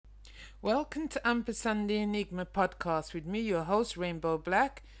Welcome to Ampersand the Enigma podcast with me, your host, Rainbow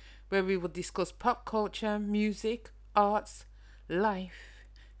Black, where we will discuss pop culture, music, arts, life,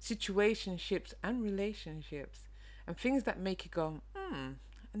 situationships, and relationships, and things that make you go, I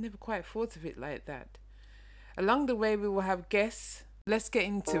never quite thought of it like that. Along the way, we will have guests. Let's get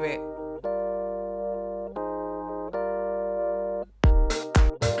into it.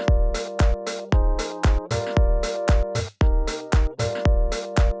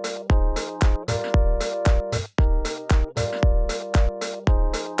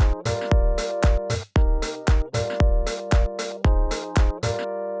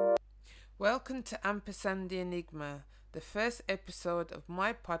 Welcome to Ampersand the Enigma, the first episode of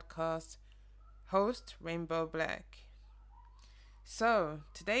my podcast, host Rainbow Black. So,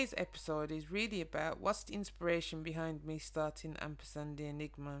 today's episode is really about what's the inspiration behind me starting Ampersand the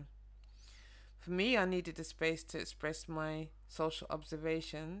Enigma. For me, I needed a space to express my social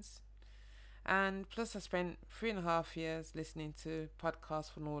observations, and plus, I spent 3.5 years listening to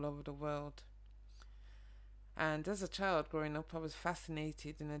podcasts from all over the world. And as a child growing up, I was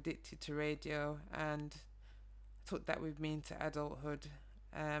fascinated and addicted to radio, and took that with me into adulthood.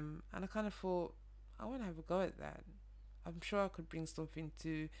 And I kind of thought, I want to have a go at that. I'm sure I could bring something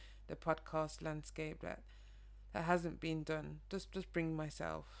to the podcast landscape that hasn't been done. Just bring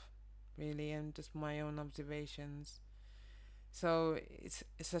myself, really, and just my own observations. So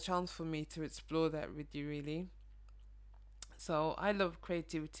it's a chance for me to explore that with you, really. So I love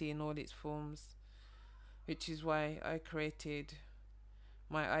creativity in all its forms, which is why I created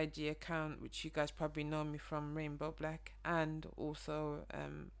my IG account, which you guys probably know me from, Rainbow Black, and also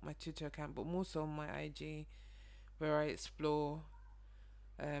my Twitter account, but more so my IG, where I explore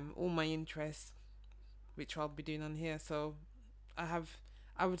all my interests, which I'll be doing on here. So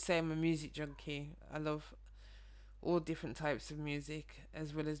I would say I'm a music junkie. I love all different types of music,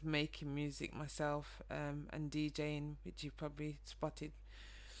 as well as making music myself, and DJing, which you've probably spotted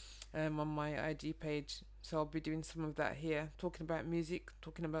on my IG page. So I'll be doing some of that here, talking about music,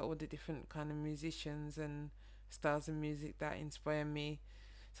 talking about all the different kind of musicians and styles of music that inspire me.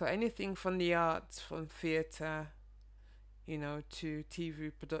 So anything from the arts, from theatre, to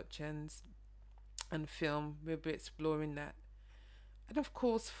TV productions and film, we'll be exploring that. And of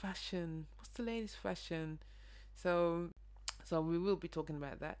course, fashion. What's the latest fashion? So, so we will be talking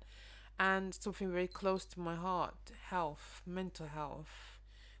about that. And something very close to my heart: health, mental health,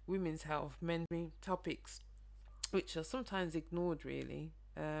 women's health, men's topics, which are sometimes ignored, really.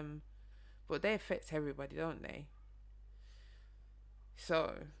 But they affect everybody, don't they?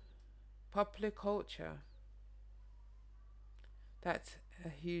 So, popular culture, that's a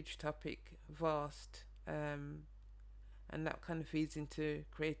huge topic, vast, and that kind of feeds into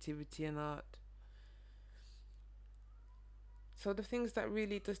creativity and art. So, the things that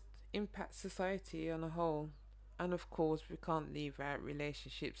really just impact society on a whole. And of course, we can't leave out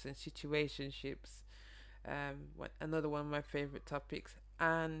relationships and situationships. Another one of my favorite topics,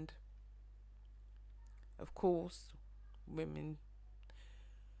 and of course, women,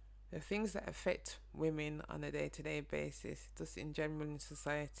 the things that affect women on a day-to-day basis, just in general in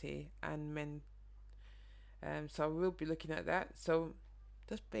society, and men. So we'll be looking at that. So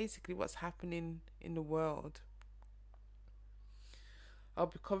that's basically what's happening in the world. I'll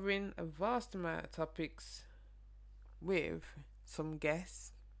be covering a vast amount of topics with some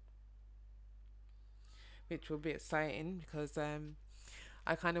guests, which will be exciting because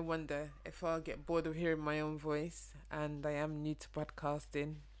I kind of wonder if I'll get bored of hearing my own voice, and I am new to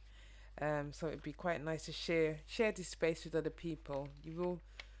podcasting. So it'd be quite nice to share this space with other people. You will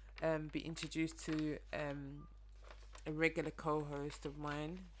be introduced to a regular co-host of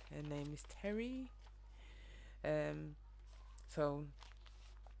mine. Her name is Terry. Um, so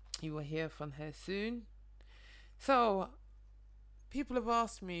you will hear from her soon. So people have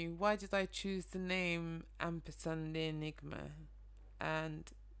asked me, why did I choose the name Ampersand the Enigma? And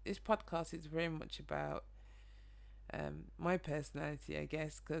this podcast is very much about my personality, I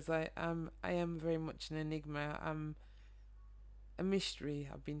guess, because I am very much an enigma. I'm a mystery,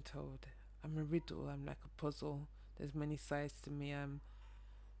 I've been told. I'm a riddle. I'm like a puzzle. There's many sides to me. I'm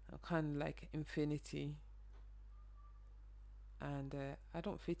kind of like infinity, and I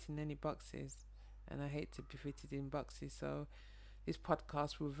don't fit in any boxes, and I hate to be fitted in boxes. So this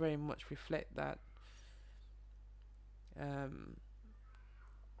podcast will very much reflect that. Um,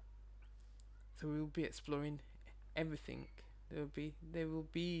 so we will be exploring everything. There will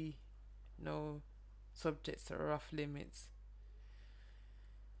be no subjects that are off limits.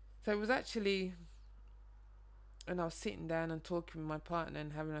 So it was actually when I was sitting down and talking with my partner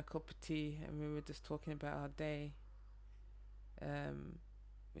and having a cup of tea, and we were just talking about our day. Um,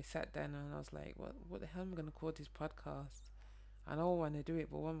 we sat down and I was like, what the hell am I gonna call this podcast? I don't want to do it,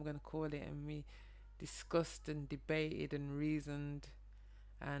 but what am I gonna call it? And we discussed and debated and reasoned,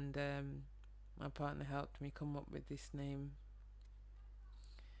 and my partner helped me come up with this name.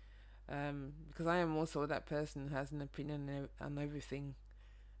 Because I am also that person who has an opinion on everything,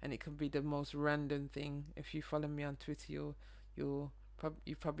 and it can be the most random thing. If you follow me on Twitter, you've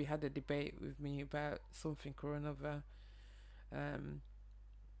probably had a debate with me about something or another.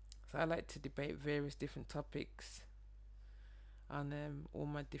 So I like to debate various different topics on all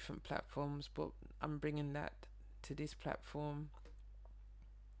my different platforms, but I'm bringing that to this platform.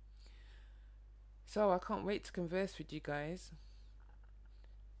 So I can't wait to converse with you guys.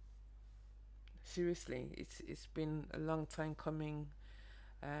 Seriously, it's been a long time coming.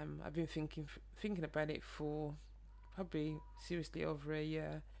 I've been thinking about it for probably seriously over a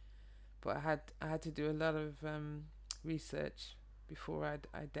year, but I had to do a lot of research before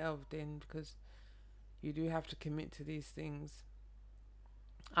I delved in, because you do have to commit to these things.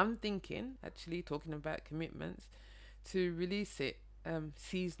 I'm thinking, actually, talking about commitments, to release it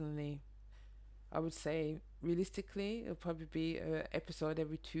seasonally. I would say realistically it'll probably be an episode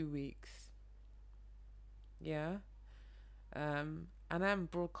every 2 weeks. Yeah. And I'm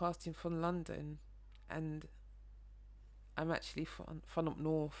broadcasting from London, and I'm actually from up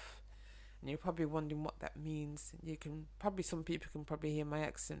north. And you're probably wondering what that means. Some people can probably hear my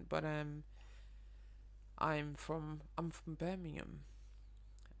accent, but I'm from Birmingham,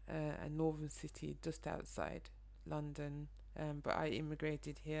 a northern city just outside London. But I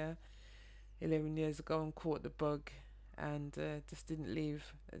immigrated here 11 years ago and caught the bug, and just didn't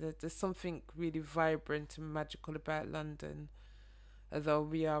leave. There's something really vibrant and magical about London, although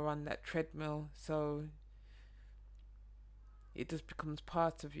we are on that treadmill, so it just becomes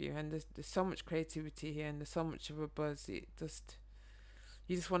part of you. And there's so much creativity here, and there's so much of a buzz. You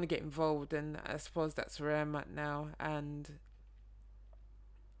just want to get involved, and I suppose that's where I'm at now. And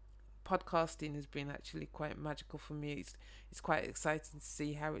podcasting has been actually quite magical for me. It's quite exciting to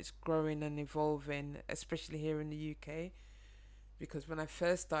see how it's growing and evolving, especially here in the UK. Because when I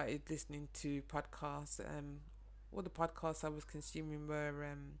first started listening to podcasts, all the podcasts I was consuming were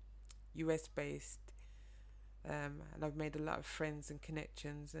US based, and I've made a lot of friends and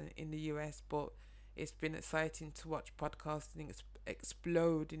connections in the US. But it's been exciting to watch podcasting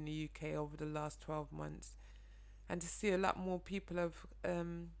explode in the UK over the last 12 months, and to see a lot more people of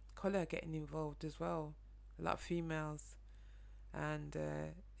colour getting involved as well. A lot of females and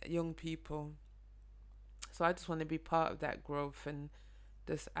young people. So I just want to be part of that growth, and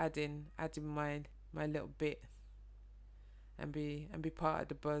just adding my little bit, and be part of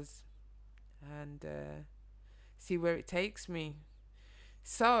the buzz, and see where it takes me.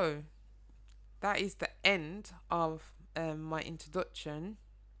 So that is the end of my introduction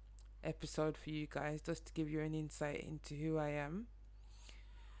episode for you guys, just to give you an insight into who I am.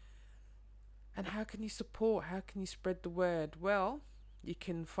 And how can you support? How can you spread the word? Well, you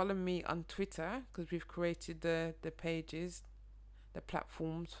can follow me on Twitter, because we've created the pages, the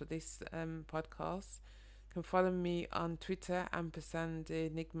platforms for this podcast. You can follow me on Twitter,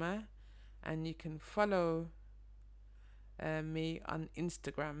 @Enigma, and you can follow me on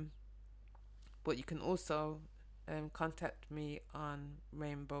Instagram. But you can also contact me on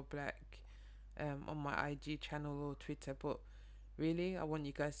Rainbow Black on my IG channel or Twitter. But really, I want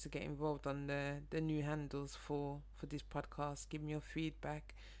you guys to get involved on the new handles for this podcast. Give me your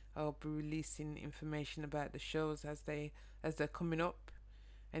feedback. I'll be releasing information about the shows as they're coming up,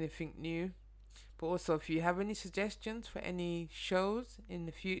 anything new. But also, if you have any suggestions for any shows in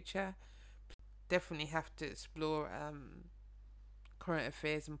the future, definitely have to explore current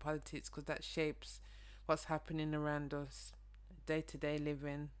affairs and politics, because that shapes what's happening around us, day-to-day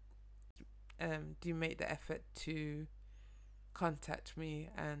living. Do make the effort to contact me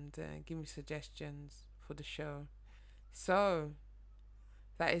and give me suggestions for the show. So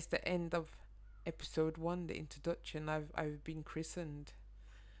that is the end of episode 1, the introduction. I've been christened,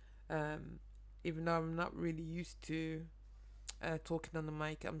 even though I'm not really used to talking on the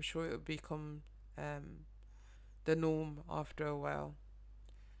mic. I'm sure it will become the norm after a while.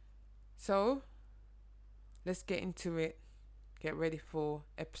 So let's get into it. Get ready for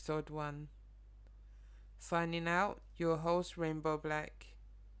episode 1. Signing out, your host, Rainbow Black.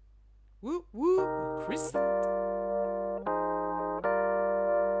 Woo woo, christened.